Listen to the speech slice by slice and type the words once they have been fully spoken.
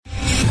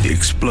The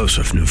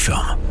explosive new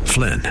film,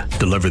 Flynn,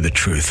 Deliver the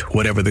Truth,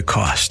 Whatever the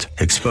Cost,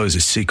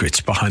 exposes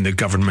secrets behind the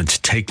government's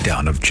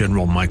takedown of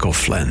General Michael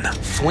Flynn.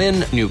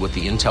 Flynn knew what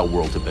the intel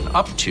world had been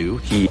up to.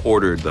 He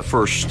ordered the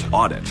first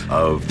audit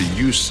of the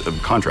use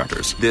of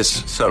contractors.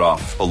 This set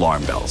off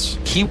alarm bells.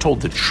 He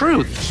told the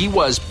truth. He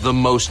was the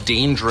most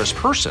dangerous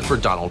person for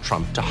Donald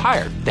Trump to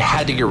hire. They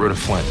had to get rid of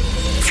Flynn.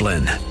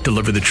 Flynn,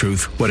 Deliver the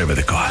Truth, Whatever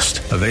the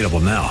Cost. Available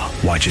now.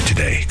 Watch it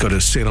today. Go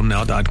to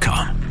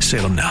salemnow.com.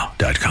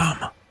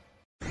 salemnow.com.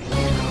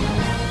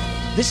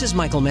 This is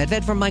Michael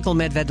Medved from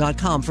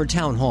michaelmedved.com for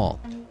Town Hall.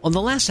 On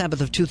the last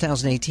Sabbath of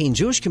 2018,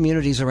 Jewish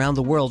communities around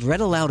the world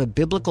read aloud a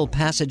biblical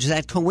passage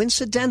that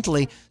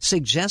coincidentally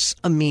suggests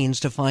a means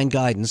to find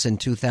guidance in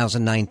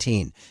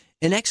 2019.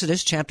 In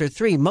Exodus chapter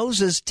 3,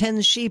 Moses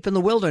tends sheep in the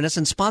wilderness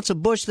and spots a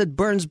bush that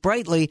burns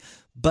brightly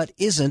but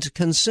isn't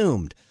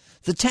consumed.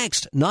 The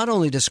text not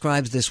only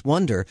describes this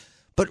wonder,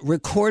 but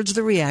records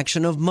the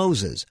reaction of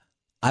Moses.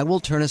 I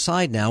will turn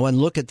aside now and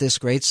look at this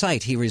great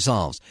sight, he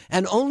resolves.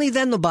 And only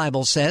then, the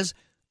Bible says,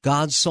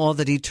 God saw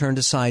that he turned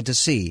aside to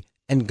see,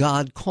 and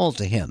God called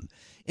to him.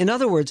 In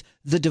other words,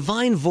 the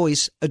divine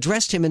voice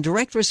addressed him in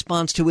direct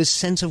response to his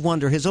sense of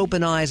wonder, his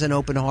open eyes and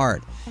open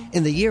heart.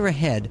 In the year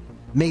ahead,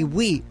 may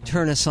we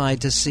turn aside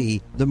to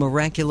see the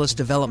miraculous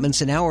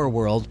developments in our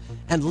world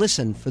and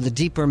listen for the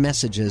deeper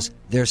messages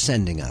they're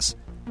sending us.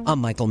 I'm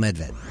Michael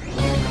Medved.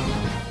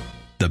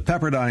 The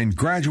Pepperdine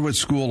Graduate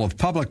School of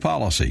Public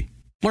Policy.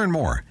 Learn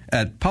more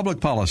at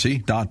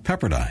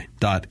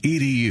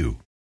publicpolicy.pepperdine.edu.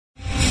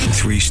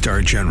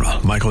 3-star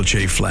General Michael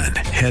J. Flynn,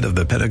 head of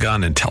the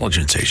Pentagon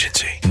Intelligence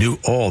Agency, knew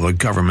all the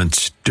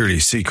government's dirty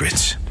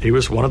secrets. He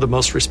was one of the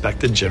most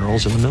respected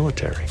generals in the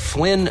military.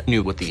 Flynn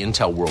knew what the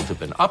intel world had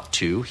been up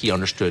to. He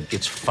understood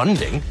its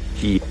funding.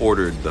 He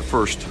ordered the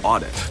first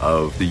audit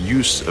of the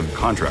use of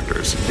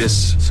contractors.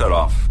 This set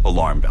off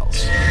alarm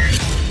bells.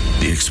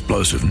 The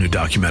explosive new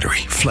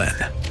documentary, Flynn,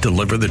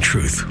 Deliver the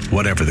Truth,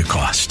 Whatever the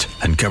Cost,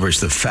 uncovers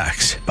the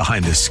facts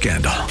behind this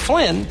scandal.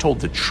 Flynn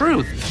told the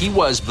truth. He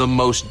was the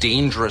most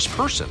dangerous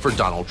person for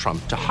Donald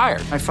Trump to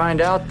hire. I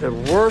find out the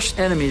worst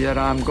enemy that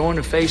I'm going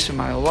to face in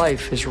my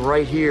life is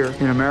right here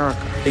in America.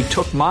 They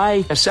took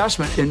my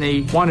assessment and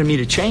they wanted me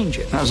to change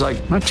it. And I was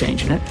like, I'm not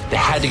changing it. They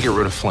had to get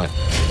rid of Flynn.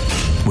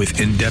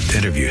 With in-depth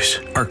interviews,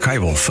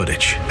 archival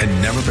footage,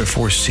 and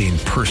never-before-seen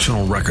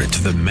personal records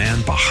of the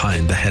man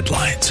behind the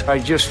headlines. I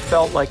just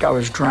felt like I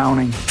was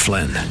drowning.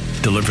 Flynn,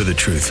 Deliver the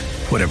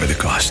Truth, Whatever the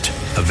Cost.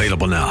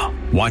 Available now.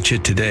 Watch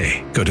it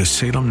today. Go to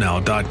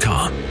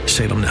salemnow.com.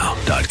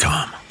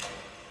 salemnow.com.